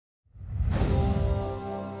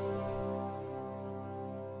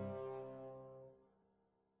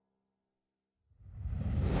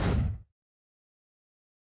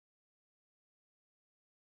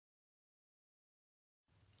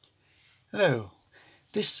Hello,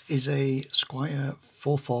 this is a Squire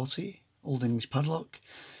 440 Old English Padlock.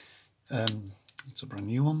 It's a brand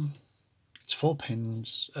new one. It's 4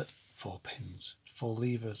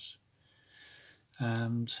 levers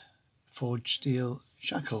and forged steel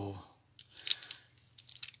shackle.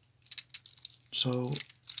 So,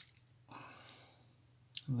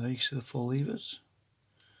 and there you see the 4 levers.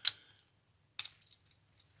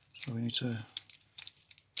 So we need to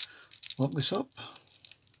lock this up.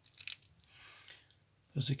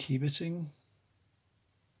 There's the key bitting.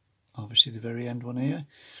 Obviously the very end one here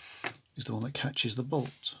is the one that catches the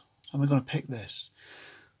bolt. How am I going to pick this?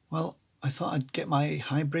 Well, I thought I'd get my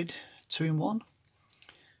hybrid 2-in-1,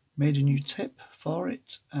 made a new tip for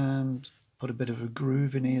it and put a bit of a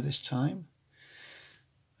groove in here this time.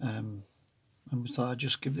 And we thought I'd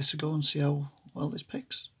just give this a go and see how well this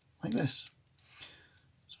picks, like this.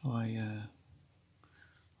 So I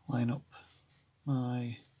line up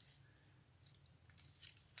my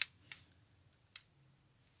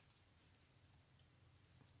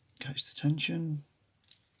catch the tension.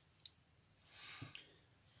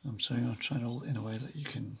 I'm saying I'll try to hold it in a way that you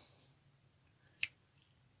can,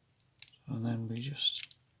 and then we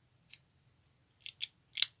just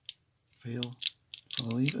feel for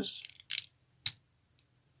the levers.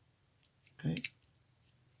 Okay,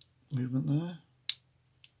 movement there.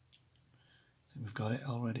 I think we've got it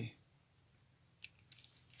already.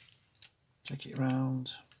 Take it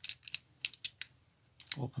around,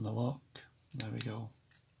 open the lock, there we go.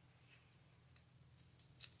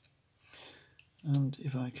 And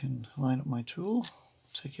if I can line up my tool,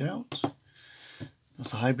 take it out. That's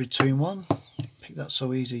the hybrid 2-in-1. Pick that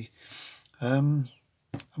so easy. I'm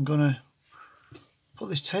going to put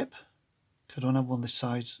this tip, because I don't have one this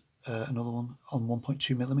size, another one on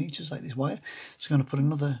 1.2mm like this wire. So I'm going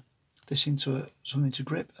to put this into something to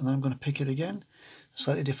grip, and then I'm going to pick it again a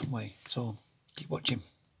slightly different way. So keep watching.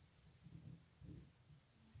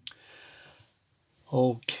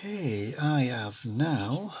 Okay, I have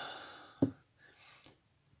now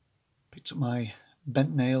picked up my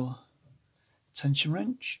bent nail tension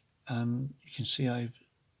wrench, and you can see if I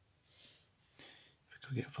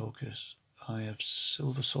could get focus, I have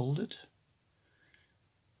silver soldered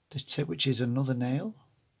this tip, which is another nail,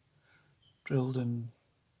 drilled and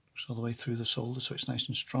all the way through the solder so it's nice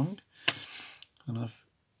and strong, and I've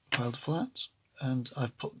filed flat, and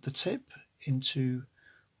I've put the tip into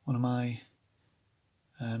one of my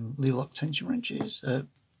lever lock tension wrenches,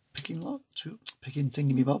 picking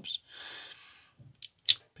thingy bobs,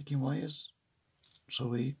 picking wires, so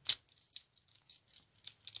we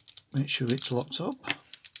make sure it's locked up,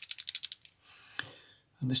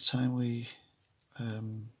 and this time we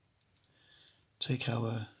take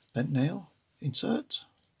our bent nail insert,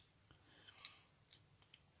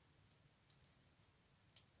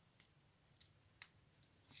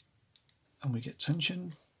 and we get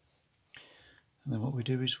tension, and then what we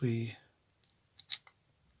do is we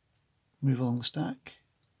move along the stack,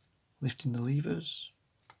 lifting the levers,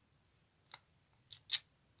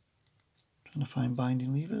 trying to find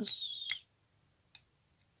binding levers.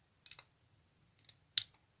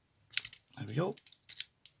 There we go,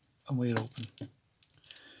 and we're open.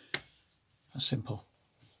 That's simple.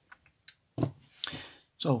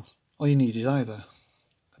 So all you need is either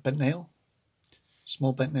a bent nail,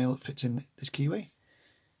 small bent nail that fits in this keyway,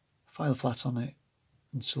 file flat on it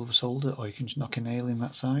and silver solder, or you can just knock a nail in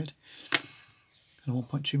that side, and a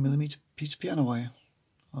 1.2mm piece of piano wire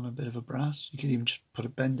on a bit of a brass. You could even just put a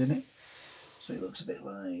bend in it so it looks a bit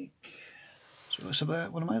like, so it looks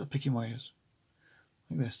about one of my other picking wires,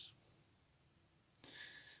 like this.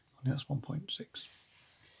 Only that's 1.6.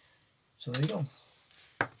 So there you go.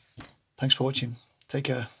 Thanks for watching. Take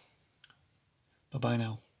care. Bye bye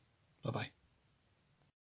now. Bye bye.